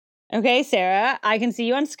Okay, Sarah, I can see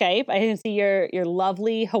you on Skype. I can see your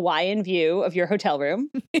lovely Hawaiian view of your hotel room.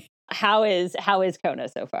 How is Kona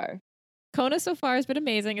so far? Kona so far has been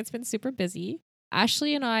amazing. It's been super busy.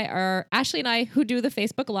 Ashley and I, who do the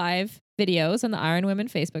Facebook Live videos on the Iron Women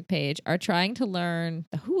Facebook page, are trying to learn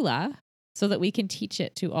the hula so that we can teach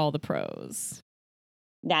it to all the pros.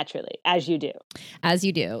 Naturally, as you do. As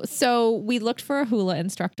you do. So we looked for a hula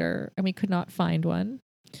instructor and we could not find one.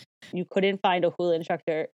 You couldn't find a hula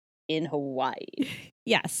instructor in Hawaii.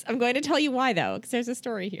 Yes. I'm going to tell you why, though, because there's a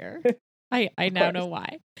story here. I now know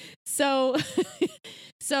why. So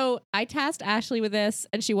I tasked Ashley with this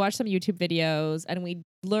and she watched some YouTube videos and we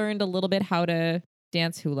learned a little bit how to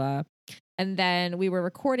dance hula. And then we were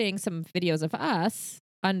recording some videos of us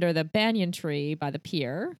under the banyan tree by the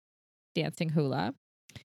pier dancing hula.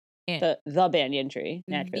 And the banyan tree,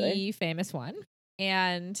 naturally. The famous one.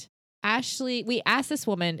 And we asked this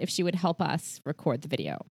woman if she would help us record the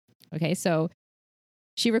video. Okay, so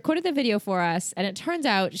she recorded the video for us, and it turns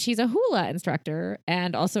out she's a hula instructor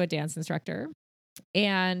and also a dance instructor.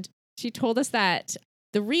 And she told us that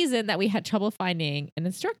the reason that we had trouble finding an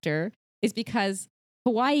instructor is because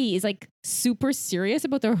Hawaii is like super serious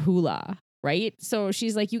about their hula, right? So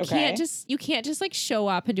she's like, you can't just like show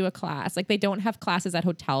up and do a class. Like they don't have classes at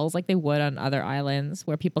hotels like they would on other islands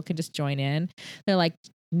where people can just join in. They're like,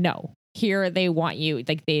 no. Here they want you,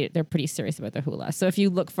 like they're pretty serious about their hula. So if you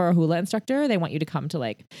look for a hula instructor, they want you to come to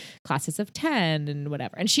like classes of 10 and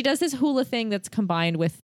whatever. And she does this hula thing that's combined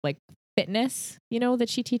with like fitness, that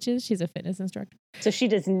she teaches. She's a fitness instructor. So she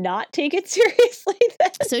does not take it seriously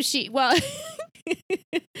then? So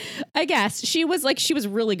I guess she was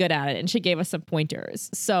really good at it and she gave us some pointers.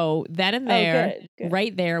 So then and there, good.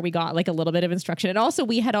 Right there, we got like a little bit of instruction. And also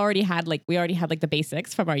we already had the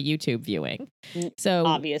basics from our YouTube viewing. So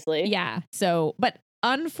obviously. Yeah. So, but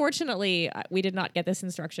unfortunately we did not get this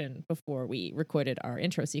instruction before we recorded our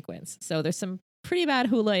intro sequence. So there's some pretty bad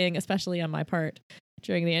hulaing, especially on my part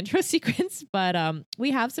during the intro sequence. But we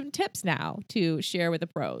have some tips now to share with the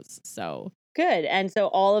pros. So good. And so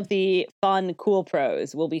all of the fun, cool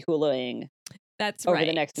pros will be hulaing. That's over right.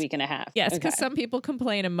 the next week and a half. Yes, because some people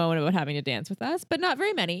complain and moan about having to dance with us, but not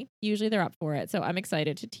very many. Usually they're up for it. So I'm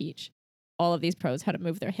excited to teach all of these pros how to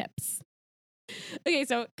move their hips. Okay,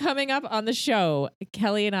 so coming up on the show,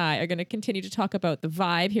 Kelly and I are going to continue to talk about the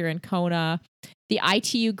vibe here in Kona, the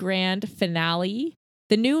ITU Grand Finale,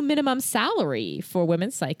 the new minimum salary for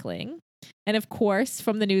women's cycling, and of course,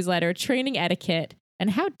 from the newsletter, training etiquette. And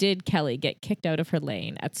how did Kelly get kicked out of her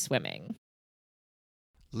lane at swimming?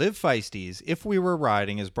 Live Feisties If We Were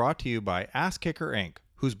Riding is brought to you by Ass Kicker Inc.,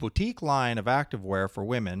 whose boutique line of activewear for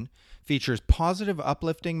women features positive,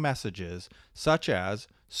 uplifting messages such as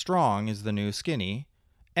 "Strong is the new skinny"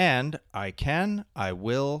 and "I can, I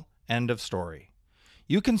will, end of story."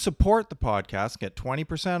 You can support the podcast, get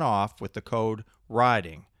 20% off with the code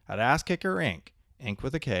RIDING at AssKickerInc,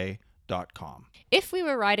 with a K.com. If We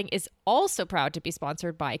Were Riding is also proud to be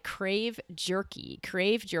sponsored by Crave Jerky.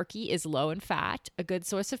 Crave Jerky is low in fat, a good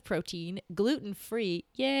source of protein, gluten-free,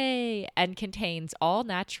 yay, and contains all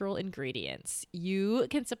natural ingredients. You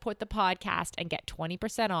can support the podcast and get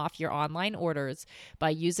 20% off your online orders by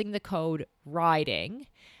using the code RIDING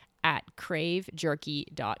at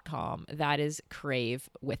cravejerky.com. That is Crave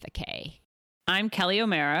with a K. I'm Kelly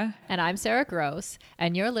O'Mara. And I'm Sarah Gross.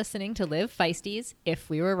 And you're listening to Live Feisties If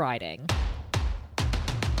We Were Riding.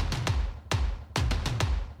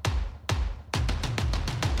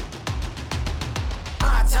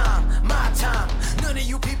 My time. None of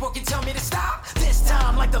you people can tell me to stop. This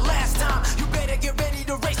time, like the last time, you better get ready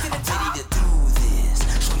to race to the top. I'm ready to do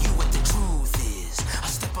this. Show you what the truth is. I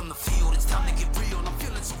step on the field. It's time to get real. I'm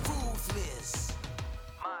feeling so ruthless.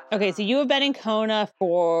 Okay, so you have been in Kona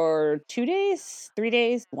for 2 days, 3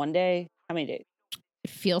 days, 1 day. How many days? It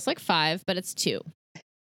feels like 5, but it's 2.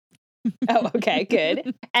 Oh, okay,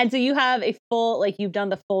 good. And so you have a full, you've done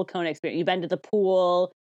the full Kona experience. You've been to the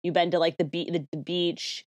pool. You've been to the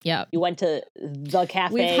beach. Yeah. You went to the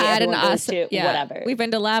cafe. We've had whatever. We've been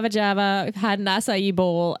to Lava Java. We've had an acai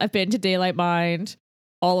bowl. I've been to Daylight Mind.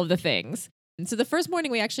 All of the things. And so the first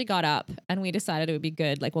morning we actually got up and we decided it would be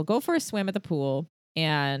good. We'll go for a swim at the pool.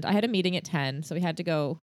 And I had a meeting at 10, so we had to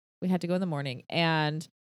go in the morning, and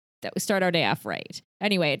that we start our day off right.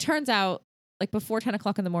 Anyway, it turns out before 10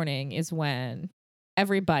 o'clock in the morning is when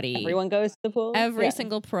everyone goes to the pool. Every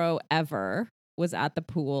single pro ever was at the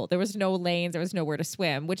pool. There was no lanes. There was nowhere to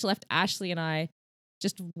swim, which left Ashley and I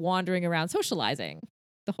just wandering around socializing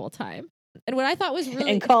the whole time. And what I thought was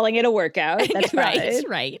really... And calling it a workout. That's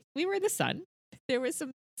right. We were in the sun. There was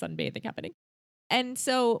some sunbathing happening. And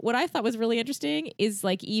so what I thought was really interesting is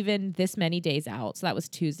like even this many days out. So that was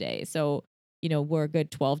Tuesday. So, we're a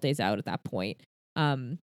good 12 days out at that point.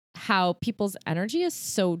 How people's energy is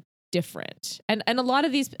so different. And a lot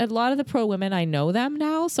of the pro women, I know them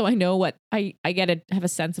now. So I know what I get to have a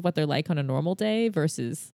sense of what they're like on a normal day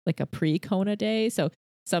versus like a pre-Kona day. So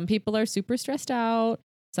some people are super stressed out.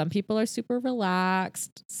 Some people are super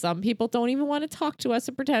relaxed. Some people don't even want to talk to us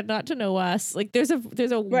and pretend not to know us. Like there's a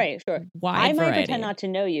right, sure. wide I might variety. pretend not to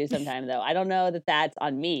know you sometime though. I don't know that that's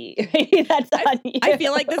on me. Maybe that's on you. I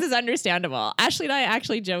feel like this is understandable. Ashley and I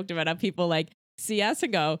actually joked about how people like see us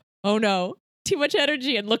and go, "Oh no, too much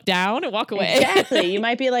energy," and look down and walk away. Exactly. You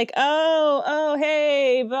might be like, "Oh,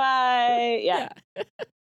 hey, bye." Yeah.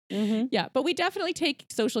 Mm-hmm. Yeah, but we definitely take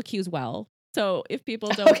social cues well. So if people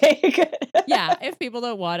don't, okay, good. yeah, if people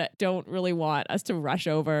don't really want us to rush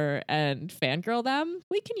over and fangirl them,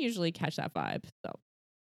 we can usually catch that vibe. So,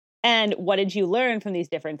 and what did you learn from these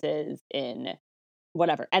differences in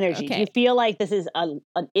whatever energy? Okay. Do you feel like this is an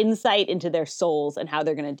insight into their souls and how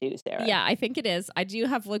they're going to do, Sarah? Yeah, I think it is. I do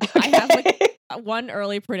have I have like one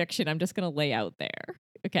early prediction. I'm just going to lay out there.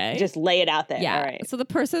 Okay, just lay it out there. Yeah. All right. So the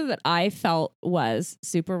person that I felt was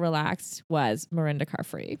super relaxed was Mirinda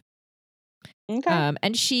Carfree. Okay.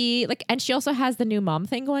 And she also has the new mom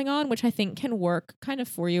thing going on, which I think can work kind of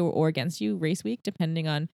for you or against you race week, depending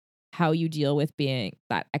on how you deal with being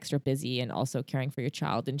that extra busy and also caring for your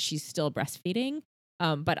child. And she's still breastfeeding.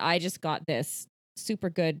 But I just got this super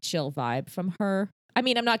good chill vibe from her. I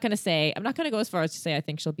mean, I'm not going to go as far as to say I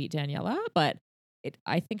think she'll beat Daniela, but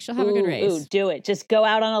I think she'll have a good race. Ooh, do it. Just go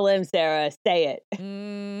out on a limb, Sarah. Say it.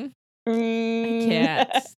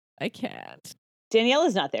 I can't.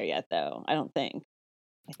 Daniela's not there yet, though. I don't think.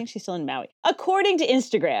 I think she's still in Maui. According to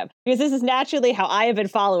Instagram, because this is naturally how I have been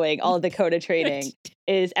following all of the Kona training,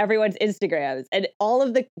 is everyone's Instagrams. And all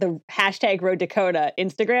of the hashtag Road to Kona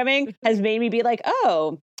Instagramming has made me be like,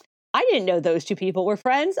 oh, I didn't know those two people were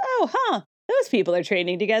friends. Oh, huh. Those people are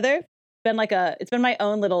training together. It's been my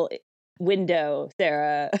own little window,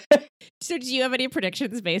 Sarah. So do you have any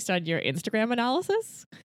predictions based on your Instagram analysis?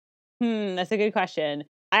 That's a good question.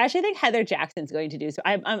 I actually think Heather Jackson's going to do so.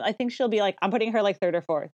 I think she'll be like, I'm putting her like third or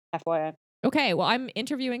fourth, FYI. Okay, well, I'm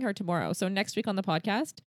interviewing her tomorrow. So next week on the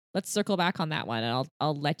podcast, let's circle back on that one. And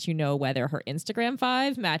I'll let you know whether her Instagram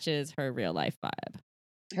vibe matches her real life vibe.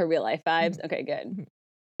 Her real life vibes? Okay, good.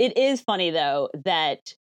 It is funny, though, that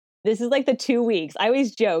this is like the 2 weeks. I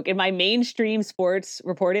always joke in my mainstream sports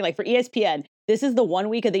reporting, like for ESPN, this is the 1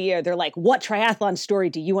 week of the year. They're like, what triathlon story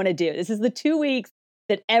do you want to do? This is the 2 weeks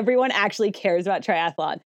that everyone actually cares about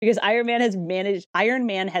triathlon because Ironman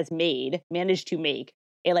has managed to make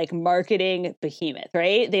a like marketing behemoth,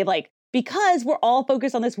 right? They've because we're all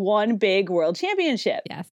focused on this one big world championship.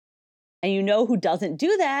 Yes. And you know who doesn't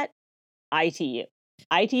do that? ITU.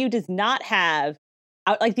 ITU does not have,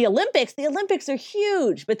 like the Olympics are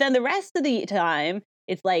huge, but then the rest of the time,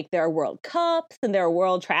 it's like there are World Cups and there are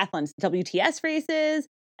World Triathlon WTS races.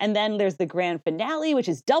 And then there's the grand finale, which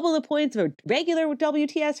is double the points of a regular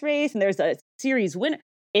WTS race. And there's a series winner.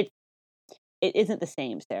 It isn't the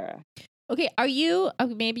same, Sarah. Okay,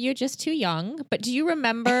 maybe you're just too young, but do you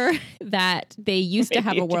remember that they used to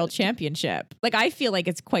have a world championship? Like, I feel like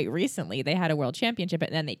it's quite recently they had a world championship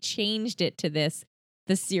and then they changed it to the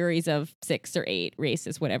series of 6 or 8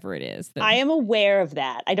 races, whatever it is. I am aware of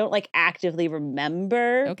that. I don't actively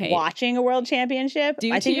remember watching a world championship.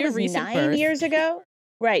 I think it was 9 years ago.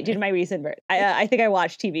 Right, due to my recent birth. I think I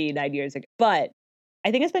watched TV 9 years ago, but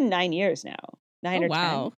I think it's been 9 years now. 9 or 10.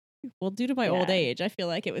 Wow. Well, due to my old age, I feel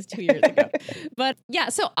like it was 2 years ago. But yeah,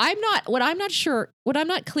 so what I'm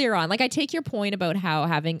not clear on, like I take your point about how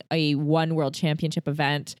having a one world championship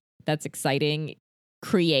event that's exciting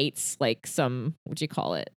creates like some, what do you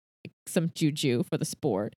call it? Like some juju for the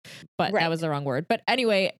sport. But that was the wrong word. But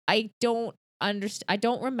anyway, I don't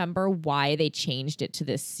remember why they changed it to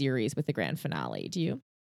this series with the grand finale. Do you?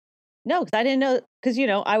 No, because I didn't know, because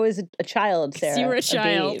I was a child, Sarah. You were a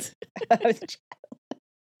child. I was a child.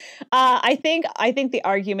 I think the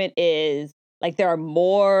argument is like there are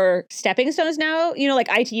more stepping stones now. Like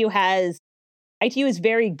ITU is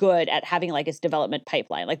very good at having like its development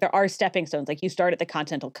pipeline. Like there are stepping stones. Like you start at the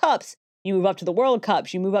Continental Cups, you move up to the World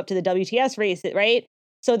Cups, you move up to the WTS race, right?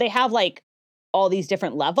 So they have like all these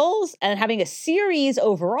different levels, and having a series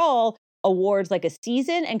overall awards like a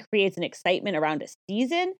season and creates an excitement around a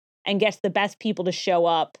season and gets the best people to show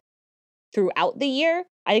up throughout the year.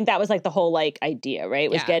 I think that was like the whole like idea,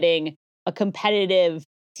 right? Was getting a competitive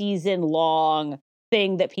season long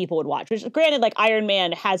thing that people would watch, which granted, like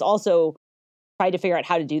Ironman has also tried to figure out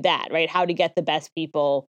how to do that, right? How to get the best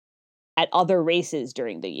people at other races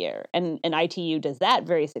during the year. And ITU does that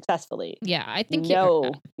very successfully. Yeah, I think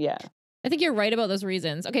Yeah. I think you're right about those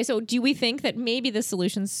reasons. Okay, so do we think that maybe the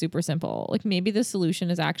solution's super simple? Like maybe the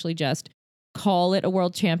solution is actually just call it a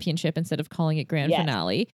world championship instead of calling it grand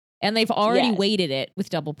finale. And they've already weighted it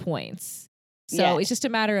with double points. So it's just a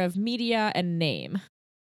matter of media and name.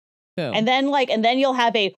 Boom. And then you'll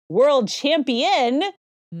have a world champion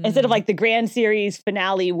instead of like the Grand Series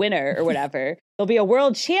finale winner or whatever. There'll be a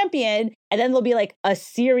world champion, and then there'll be like a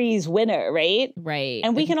series winner, right? Right.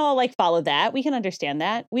 And we can all like follow that. We can understand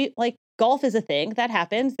that. We like golf is a thing that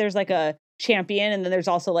happens. There's like a champion, and then there's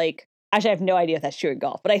also like, actually, I have no idea if that's true in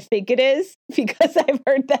golf, but I think it is because I've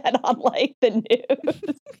heard that on like the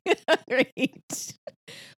news. Right.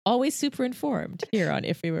 Always super informed here on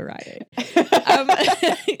If We Were Riding.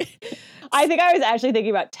 I think I was actually thinking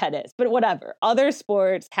about tennis, but whatever. Other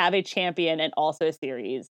sports have a champion and also a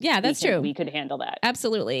series. Yeah, that's true. We could handle that.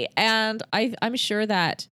 Absolutely. And I'm sure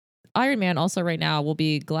that Ironman also right now will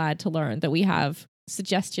be glad to learn that we have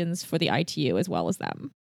suggestions for the ITU as well as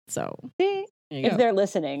them. So if they're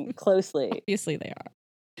listening closely. Obviously they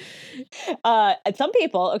are. Some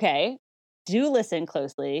people, do listen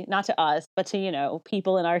closely, not to us, but to,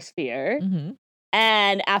 people in our sphere. Mm-hmm.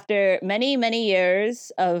 And after many, many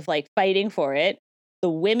years of like fighting for it, the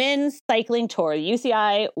Women's Cycling Tour,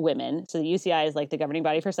 UCI Women, so the UCI is like the governing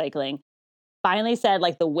body for cycling, finally said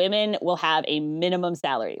like the women will have a minimum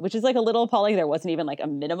salary, which is like a little appalling. There wasn't even like a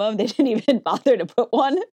minimum. They didn't even bother to put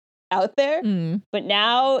one out there. Mm. But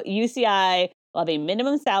now UCI will have a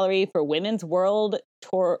minimum salary for women's world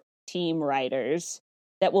tour team riders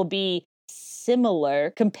that will be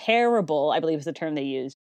similar, comparable, I believe is the term they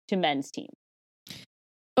used, to men's teams.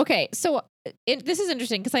 Okay, so this is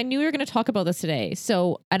interesting because I knew we were going to talk about this today.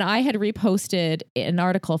 And I had reposted an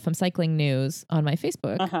article from Cycling News on my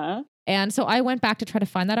Facebook. Uh-huh. And so I went back to try to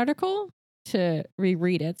find that article to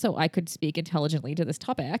reread it so I could speak intelligently to this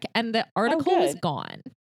topic. And the article was gone.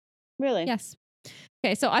 Really? Yes.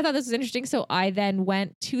 Okay, so I thought this was interesting. So I then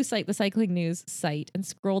went to the Cycling News site and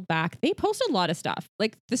scrolled back. They posted a lot of stuff.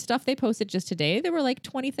 Like the stuff they posted just today, there were like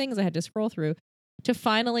 20 things I had to scroll through to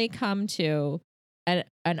finally come to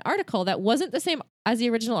an article that wasn't the same as the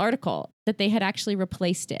original article, that they had actually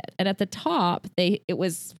replaced it. And at the top, it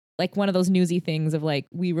was like one of those newsy things of like,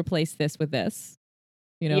 we replaced this with this,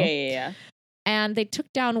 Yeah. And they took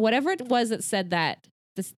down whatever it was that said that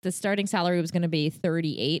the starting salary was going to be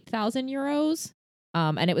 38,000 euros.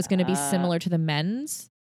 And it was going to be similar to the men's,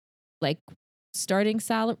 like starting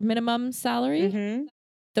minimum salary. Mm-hmm.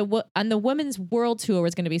 The women's world tour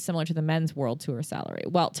was going to be similar to the men's world tour salary.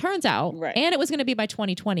 Well, it turns out, and it was going to be by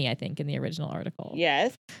 2020, I think, in the original article.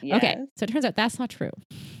 Yes. Okay. So it turns out that's not true.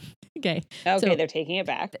 Okay. Okay, so, they're taking it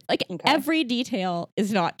back. Like every detail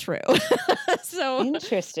is not true. So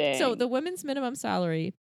interesting. So the women's minimum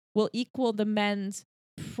salary will equal the men's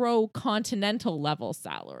pro continental level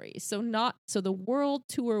salary. So the world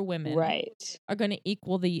tour women are going to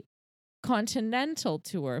equal the continental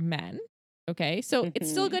tour men. Okay, so it's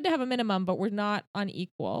still good to have a minimum, but we're not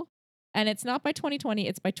unequal. And it's not by 2020,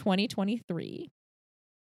 it's by 2023.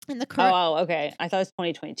 And the current okay. I thought it was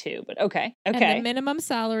 2022, but okay. And the minimum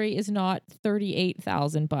salary is not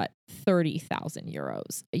 38,000, but 30,000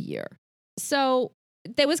 euros a year. So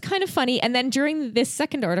that was kind of funny. And then during this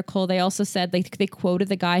second article, they also said they quoted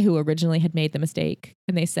the guy who originally had made the mistake,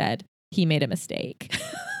 and they said he made a mistake.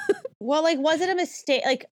 Well, like, was it a mistake?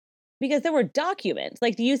 Like, because there were documents,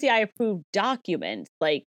 like the UCI approved documents,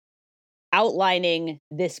 like outlining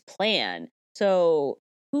this plan. So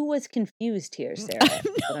who was confused here, Sarah?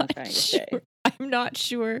 I'm trying to say. I'm not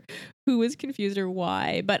sure who was confused or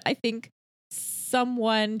why, but I think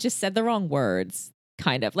someone just said the wrong words,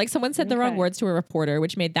 kind of. Like someone said the wrong words to a reporter,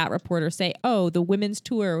 which made that reporter say, oh, the women's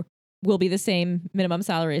tour will be the same minimum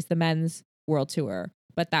salary as the men's world tour.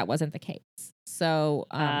 But that wasn't the case. So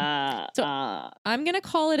I'm going to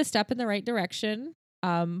call it a step in the right direction.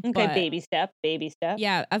 Baby step.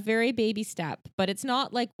 Yeah, a very baby step. But it's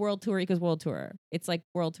not like world tour equals world tour. It's like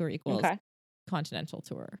world tour equals continental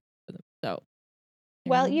tour. So,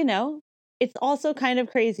 well, it's also kind of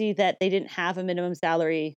crazy that they didn't have a minimum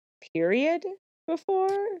salary period before.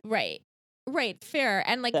 Right. Fair.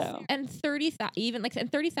 And like, and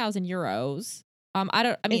 30,000 euros.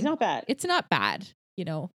 It's not bad. It's not bad.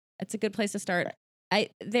 It's a good place to start.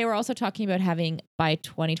 Right. They were also talking about by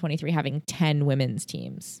 2023 having 10 women's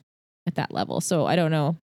teams at that level. So I don't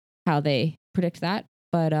know how they predict that,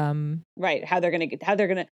 but how they're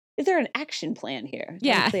gonna is there an action plan here?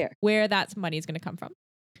 It's clear where that money is going to come from.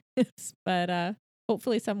 But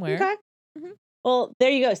hopefully somewhere. Okay. Mm-hmm. Well, there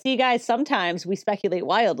you go. See, guys, sometimes we speculate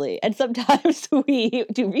wildly and sometimes we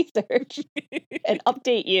do research and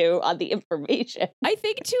update you on the information. I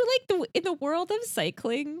think too, like in the world of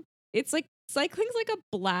cycling, it's like cycling's like a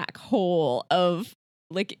black hole of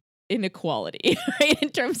like inequality, right? In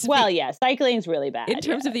terms of cycling's really bad. In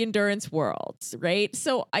terms of the endurance world, right?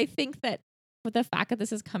 So I think that the fact that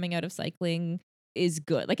this is coming out of cycling is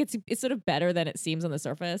good. Like it's sort of better than it seems on the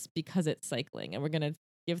surface because it's cycling, and we're gonna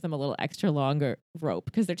give them a little extra longer rope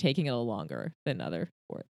because they're taking it a little longer than other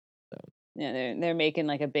sports. So yeah, they're making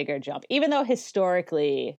like a bigger jump, even though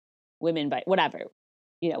historically women bike, whatever,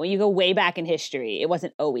 you know, when you go way back in history, it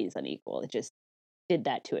wasn't always unequal. It just did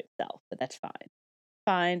that to itself, but that's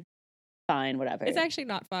fine, whatever. It's actually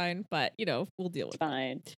not fine, but you know, we'll deal with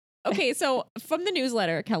fine. it. Okay, so from the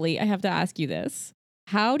newsletter, Kelly, I have to ask you this: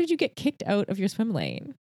 how did you get kicked out of your swim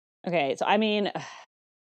lane? Okay, so I mean,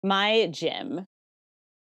 my gym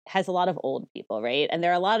has a lot of old people, right? And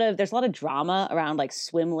there's a lot of drama around like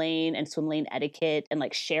swim lane and swim lane etiquette and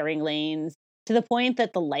like sharing lanes, to the point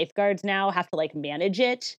that the lifeguards now have to like manage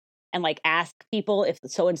it and like ask people if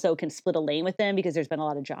so and so can split a lane with them because there's been a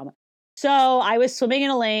lot of drama. So I was swimming in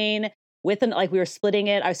a lane with we were splitting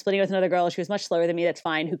it. I was splitting it with another girl. She was much slower than me. That's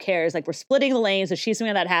fine. Who cares? Like, we're splitting the lane. So she's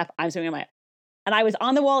swimming on that half. I'm swimming on my. And I was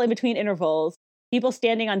on the wall in between intervals. People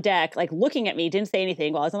standing on deck, like looking at me, didn't say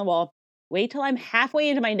anything while I was on the wall. Wait till I'm halfway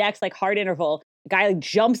into my next like hard interval. The guy like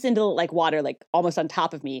jumps into like water, like almost on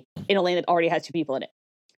top of me in a lane that already has 2 people in it.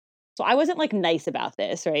 So I wasn't like nice about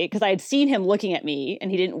this, right? Because I had seen him looking at me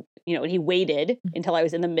and he didn't, you know, and he waited until I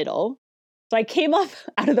was in the middle. So I came up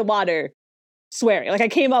out of the water swearing. Like I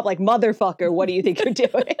came up like, motherfucker, what do you think you're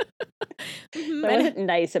doing? So I wasn't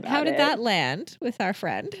nice about it. How did that land with our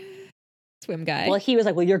friend, swim guy? Well, he was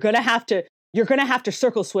like, well, you're gonna have to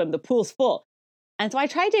circle swim. The pool's full. And so I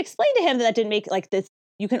tried to explain to him that didn't make like this.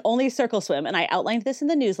 You can only circle swim. And I outlined this in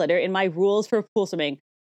the newsletter in my rules for pool swimming.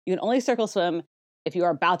 You can only circle swim if you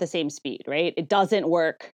are about the same speed, right? It doesn't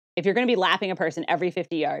work. If you're going to be lapping a person every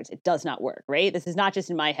 50 yards, it does not work, right? This is not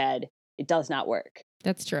just in my head. It does not work.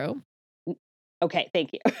 That's true. Okay,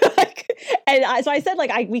 thank you. So I said,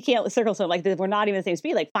 like, we can't circle swim. Like, we're not even the same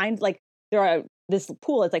speed. Like, find, like, this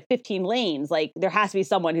pool is like 15 lanes. Like, there has to be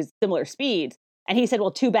someone who's similar speeds. And he said,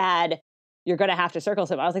 well, too bad. You're going to have to circle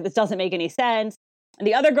swim. I was like, this doesn't make any sense. And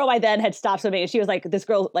the other girl by then had stopped swimming. And she was like, this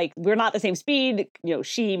girl, like, we're not the same speed. You know,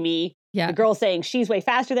 she, me. Yeah. The girl's saying she's way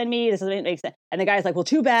faster than me. This doesn't make sense. And the guy's like, well,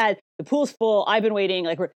 too bad. The pool's full. I've been waiting.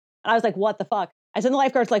 Like, and I was like, what the fuck? I said, the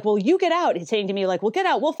lifeguard's like, well, you get out. He's saying to me, like, well, get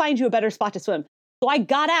out. We'll find you a better spot to swim. So I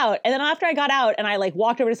got out. And then after I got out and I like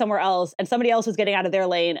walked over to somewhere else and somebody else was getting out of their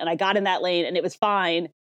lane and I got in that lane and it was fine.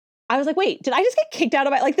 I was like, wait, did I just get kicked out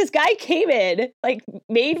of like, this guy came in, like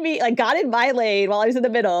made me, like got in my lane while I was in the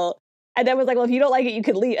middle. And then was like, well, if you don't like it, you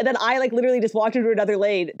can leave. And then I like literally just walked into another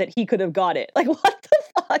lane that he could have got it. Like, what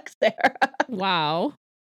the fuck, Sarah? Wow.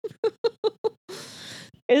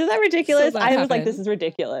 Isn't that ridiculous? So I was like, this is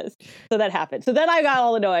ridiculous. So that happened. So then I got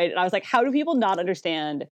all annoyed and I was like, how do people not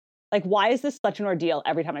understand? Like, why is this such an ordeal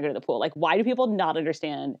every time I go to the pool? Like, why do people not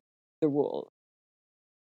understand the rules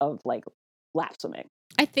of like lap swimming?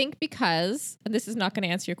 I think because, and this is not going to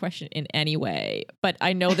answer your question in any way, but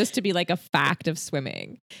I know this to be like a fact of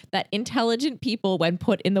swimming, that intelligent people, when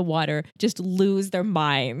put in the water, just lose their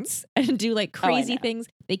minds and do like crazy things.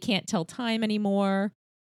 They can't tell time anymore.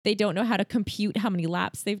 They don't know how to compute how many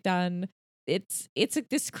laps they've done. It's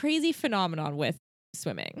this crazy phenomenon with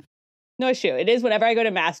swimming. No, it's true. It is whenever I go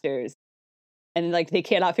to Masters and like they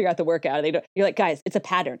cannot figure out the workout. You're like, guys, it's a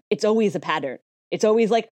pattern. It's always a pattern. It's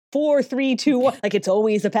always like 4, 3, 2, 1. Like, it's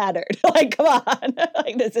always a pattern. Like, come on.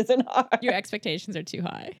 Like, this isn't hard. Your expectations are too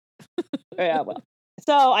high. Yeah, well.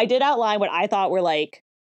 So I did outline what I thought were like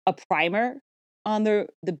a primer on the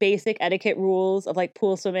basic etiquette rules of like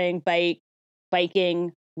pool swimming,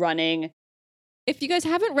 biking, running. If you guys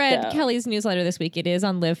haven't read Kelly's newsletter this week, it is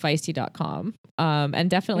on livefeisty.com. And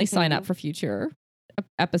definitely sign up for future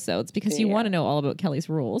episodes because you want to know all about Kelly's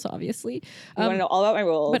rules, obviously. I want to know all about my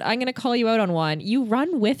rules. But I'm going to call you out on one. You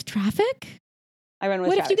run with traffic? I run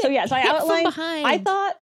with traffic. So I outlined, I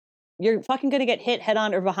thought you're fucking going to get hit head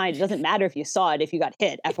on or behind. It doesn't matter if you saw it, if you got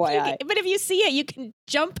hit, FYI. But if you see it, you can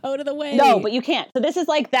jump out of the way. No, but you can't. So this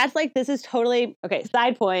is totally, okay,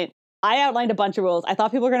 side point. I outlined a bunch of rules. I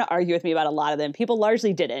thought people were going to argue with me about a lot of them. People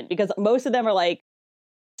largely didn't because most of them are like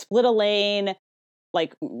split a lane,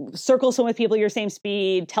 like circle swim with people your same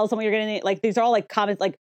speed, tell someone you're going to, like, these are all like comments,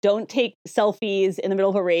 like don't take selfies in the middle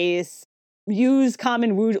of a race, use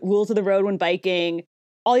common rules of the road when biking.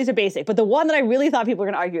 All these are basic. But the one that I really thought people were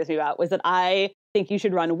going to argue with me about was that I think you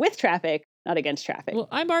should run with traffic, not against traffic. Well,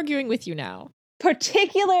 I'm arguing with you now.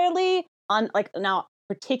 Particularly on like now,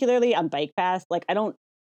 particularly on bike paths, like I don't.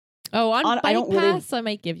 Oh, on I bike don't really- paths, I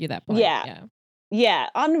might give you that point. Yeah. Yeah,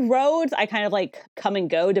 on roads, I kind of like come and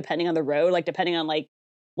go depending on the road, like depending on like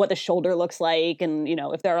what the shoulder looks like, and you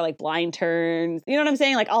know if there are like blind turns, you know what I'm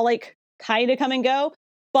saying? Like I'll like kind of come and go.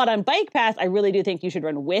 But on bike paths, I really do think you should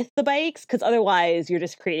run with the bikes because otherwise you're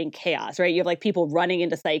just creating chaos, right? You have like people running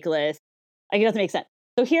into cyclists. Like it doesn't make sense.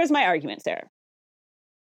 So here's my argument, Sarah.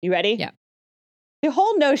 You ready? Yeah. The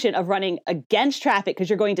whole notion of running against traffic because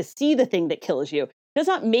you're going to see the thing that kills you does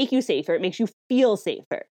not make you safer. It makes you feel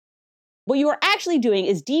safer. What you are actually doing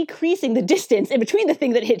is decreasing the distance in between the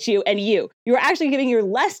thing that hits you and you. You are actually giving you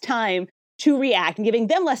less time to react and giving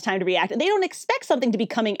them less time to react. And they don't expect something to be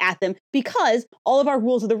coming at them because all of our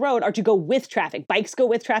rules of the road are to go with traffic. Bikes go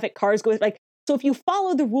with traffic, cars go with like. So if you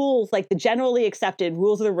follow the rules, like the generally accepted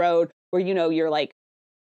rules of the road, where, you know, you're like,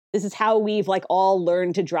 this is how we've like all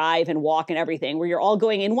learned to drive and walk and everything, where you're all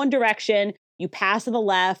going in one direction, you pass to the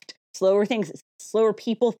left, slower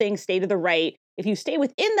people things stay to the right. If you stay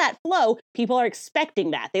within that flow, people are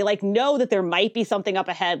expecting that. They like know that there might be something up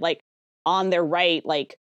ahead, like on their right,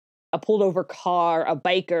 like a pulled over car, a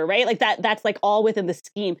biker, right? Like that's like all within the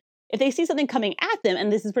scheme. If they see something coming at them,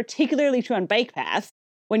 and this is particularly true on bike paths,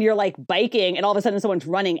 when you're like biking and all of a sudden someone's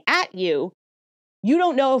running at you, you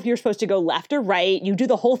don't know if you're supposed to go left or right. You do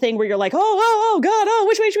the whole thing where you're like, oh God,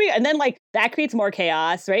 which way should we? And then like that creates more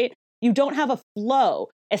chaos, right? You don't have a flow.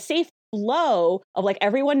 A safe flow of like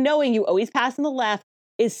everyone knowing you always pass on the left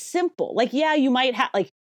is simple. Like, yeah, you might have like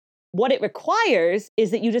what it requires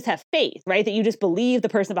is that you just have faith, right? That you just believe the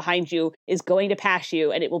person behind you is going to pass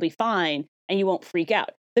you and it will be fine and you won't freak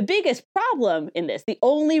out. The biggest problem in this, the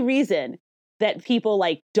only reason that people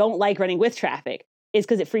like don't like running with traffic is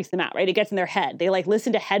because it freaks them out, right? It gets in their head. They like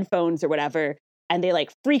listen to headphones or whatever, and they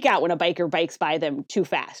like freak out when a biker bikes by them too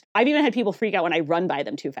fast. I've even had people freak out when I run by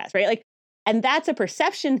them too fast, right? Like, and that's a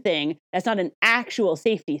perception thing. That's not an actual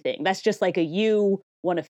safety thing. That's just like you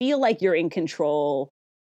want to feel like you're in control,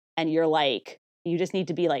 and you're like, you just need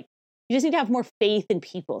to have more faith in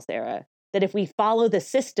people, Sarah, that if we follow the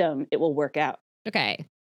system, it will work out. Okay.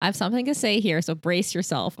 I have something to say here, so brace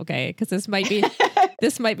yourself, okay? Because this might be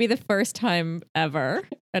the first time ever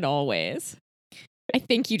and always. I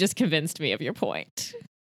think you just convinced me of your point.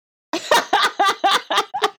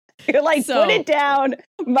 You're like, put it down,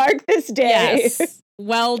 mark this day. Yes.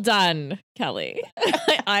 Well done, Kelly.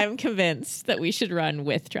 I'm convinced that we should run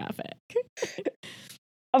with traffic.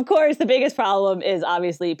 Of course, the biggest problem is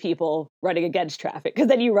obviously people running against traffic because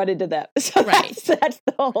then you run into them. So right. That's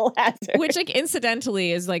the whole hazard. Which, like,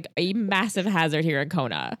 incidentally is like a massive hazard here in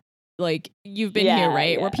Kona. Like, you've been here,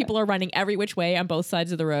 right? Yeah. Where people are running every which way on both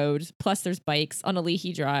sides of the road. Plus, there's bikes on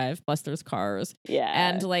Ali'i Drive. Plus, there's cars. Yeah.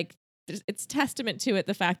 And, like, it's testament to it,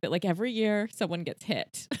 the fact that, like, every year someone gets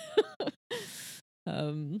hit.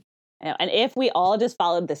 And if we all just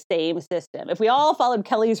followed the same system, if we all followed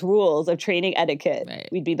Kelly's rules of training etiquette, right,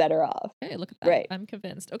 we'd be better off. Okay, look at that. Right. I'm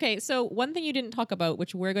convinced. Okay, so one thing you didn't talk about,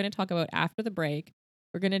 which we're going to talk about after the break,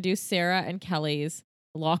 we're going to do Sarah and Kelly's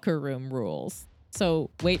locker room rules. So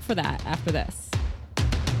wait for that after this.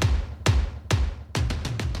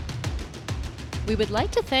 We would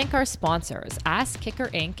like to thank our sponsors, Ass Kicker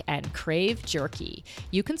Inc. and Crave Jerky.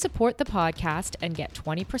 You can support the podcast and get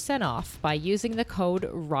 20% off by using the code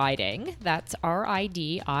RIDING, that's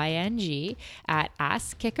RIDING, at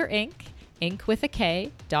Asskicker Inc., Inc. with a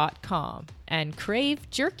K.com, and Crave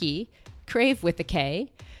Jerky, Crave with a K.com.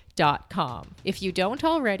 If you don't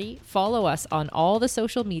already, follow us on all the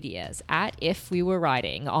social medias at If We Were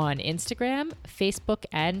Riding on Instagram, Facebook,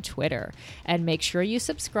 and Twitter. And make sure you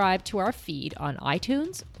subscribe to our feed on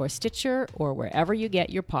iTunes or Stitcher or wherever you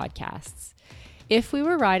get your podcasts. If We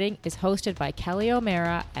Were Riding is hosted by Kelly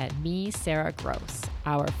O'Mara and me, Sarah Gross.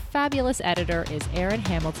 Our fabulous editor is Aaron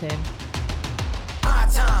Hamilton. My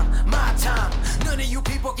time. None of you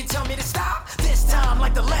people can tell me to stop. This time,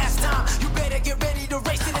 like the last time, you better get ready to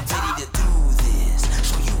race to the top. Ready to do this,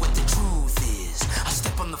 show you what the truth is. I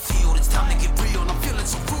step on the field, it's time to get real. I'm feeling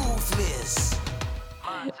so ruthless.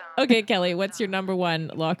 Okay, Kelly, what's your number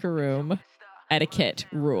one locker room etiquette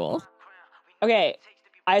rule? Okay,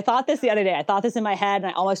 I thought this the other day. I thought this in my head,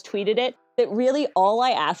 and I almost tweeted it. That really all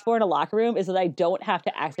I ask for in a locker room is that I don't have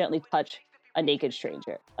to accidentally touch a naked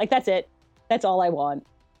stranger. Like, that's it. That's all I want.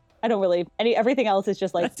 I don't really everything else is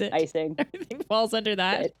just like icing. Everything falls under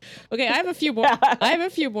that. Okay, I have a few more. I have a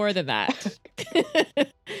few more than that.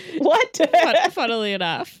 What? Funnily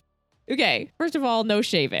enough. Okay, first of all, no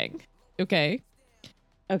shaving. Okay.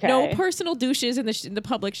 Okay. No personal douches in the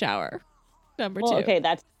public shower. Number Well, two. okay,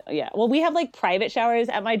 that's yeah. Well, we have like private showers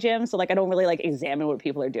at my gym, so like I don't really like examine what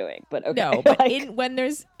people are doing. But okay, No, but like, when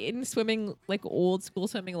there's in swimming, like old school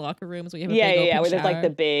swimming locker rooms, where you have a yeah, big yeah, open yeah, where there's like shower. the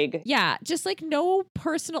big. Yeah, just like no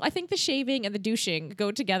personal. I think the shaving and the douching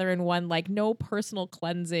go together in one. Like no personal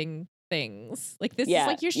cleansing things. Like this is Yeah,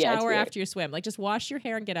 like your yeah, it's shower weird. after your swim. Like just wash your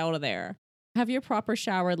hair and get out of there. Have your proper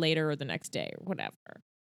shower later or the next day or whatever.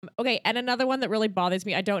 Okay, and another one that really bothers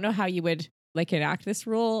me. I don't know how you would like enact this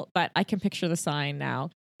rule, but I can picture the sign now.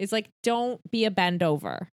 Is like don't be a bend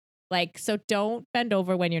over. Like so, don't bend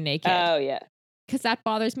over when you're naked. Oh yeah, Because that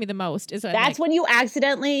bothers me the most. Is when, that's like, when you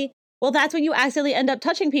accidentally. Well, that's when you accidentally end up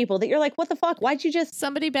touching people that you're like, what the fuck? Why'd you just?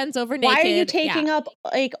 somebody bends over naked. Why are you Yeah. taking up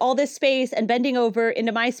like all this space and bending over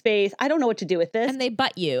into my space? I don't know what to do with this. And they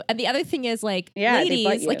butt you. And the other thing is like, Yeah, they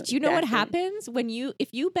butt ladies, like, you. do you know what Exactly. happens when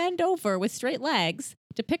if you bend over with straight legs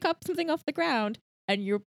to pick up something off the ground and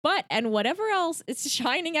your butt and whatever else is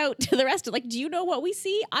shining out to the rest of, like, do you know what we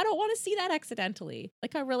see? I don't want to see that accidentally.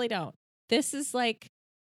 Like, I really don't. This is like,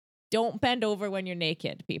 don't bend over when you're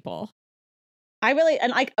naked, people. I really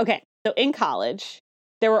and like okay. So in college,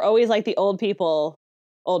 there were always like the old people.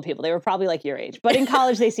 They were probably like your age, but in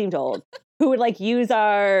college they seemed old. Who would like use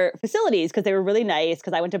our facilities because they were really nice.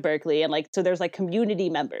 Because I went to Berkeley and like so there's like community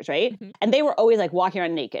members, right? Mhm. And they were always like walking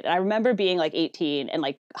around naked. And I remember being like 18 and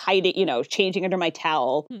like hiding, changing under my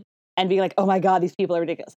towel Hmm. and being like, oh my god, these people are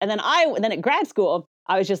ridiculous. And then at grad school,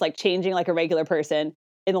 I was just like changing like a regular person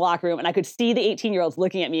in the locker room, and I could see the 18-year-olds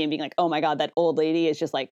looking at me and being like, oh my god, that old lady is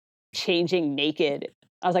just like changing naked.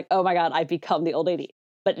 I was like, oh my god, I've become the old lady.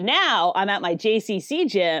 But now I'm at my JCC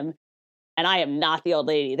gym and I am not the old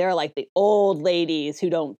lady. They're like the old ladies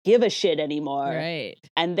who don't give a shit anymore. Right.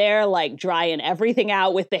 And they're like drying everything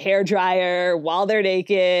out with the hair dryer while they're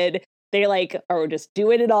naked. They like are just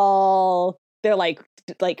doing it all. They're like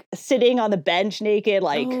sitting on the bench naked,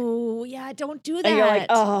 like, oh, yeah, don't do that. and you're like,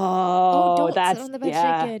 oh, don't that's sit on the bench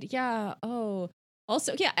yeah, naked. Yeah. Oh.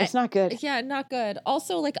 Also, yeah. it's not good. Yeah, not good.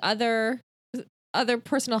 Also, like other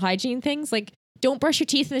personal hygiene things, like don't brush your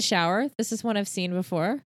teeth in the shower. This is one I've seen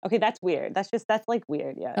before. Okay, that's weird. That's like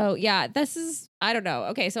weird. Yeah. Oh, yeah. This is, I don't know.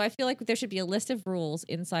 Okay, so I feel like there should be a list of rules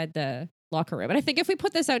inside the locker room. And I think if we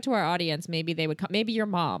put this out to our audience, maybe they would come. Maybe your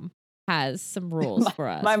mom has some rules for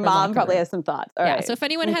us. My for mom locker probably room. has some thoughts. All Yeah. right. So if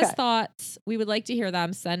anyone has Okay. thoughts, we would like to hear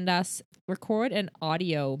them. Send us, record an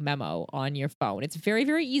audio memo on your phone. It's very,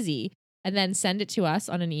 very easy. And then send it to us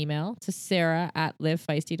on an email to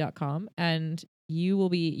sarah@livefeisty.com. And your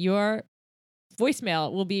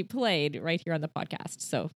voicemail will be played right here on the podcast.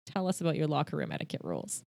 So tell us about your locker room etiquette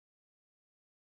rules.